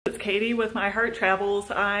It's Katie with My Heart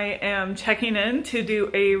Travels. I am checking in to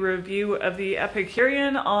do a review of the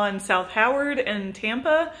Epicurean on South Howard in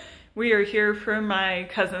Tampa. We are here for my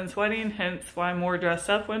cousin's wedding, hence why I'm more dressed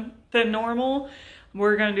up than normal.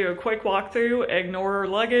 We're going to do a quick walkthrough, ignore our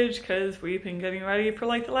luggage because we've been getting ready for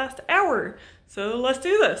like the last hour. So let's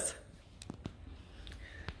do this.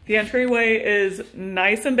 The entryway is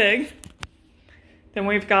nice and big. Then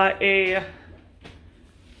we've got a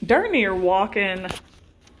darn near walk-in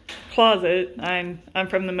closet. I'm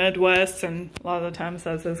from the Midwest, and a lot of the times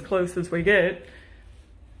that's as close as we get.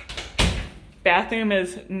 Bathroom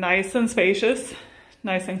is nice and spacious,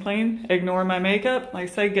 nice and clean. Ignore my makeup, like I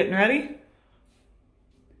said, getting ready.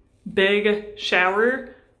 Big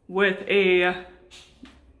shower with a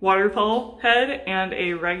waterfall head and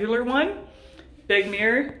a regular one. Big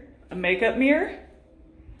mirror, a makeup mirror.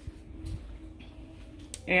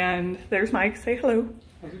 And there's Mike, say hello.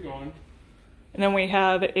 How's it going? And then we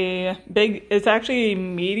have a big, it's actually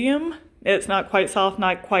medium. It's not quite soft,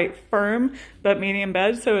 not quite firm, but medium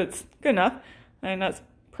bed, so it's good enough. And that's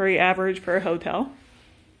pretty average for a hotel.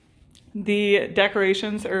 The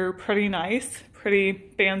decorations are pretty nice, pretty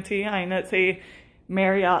fancy. I mean, it's a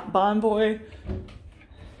Marriott Bonvoy.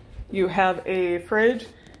 You have a fridge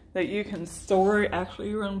that you can store actually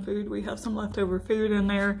your own food. We have some leftover food in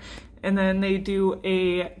there. And then they do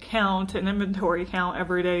a count, an inventory count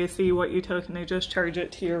every day to see what you took, and they just charge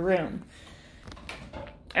it to your room.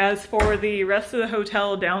 As for the rest of the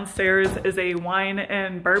hotel, downstairs is a wine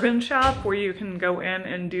and bourbon shop where you can go in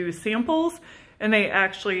and do samples. And they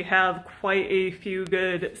actually have quite a few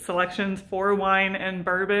good selections for wine and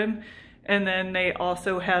bourbon. And then they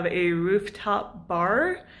also have a rooftop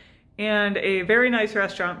bar and a very nice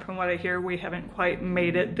restaurant. From what I hear, we haven't quite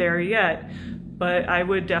made it there yet. But I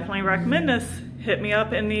would definitely recommend this. Hit me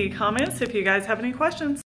up in the comments if you guys have any questions.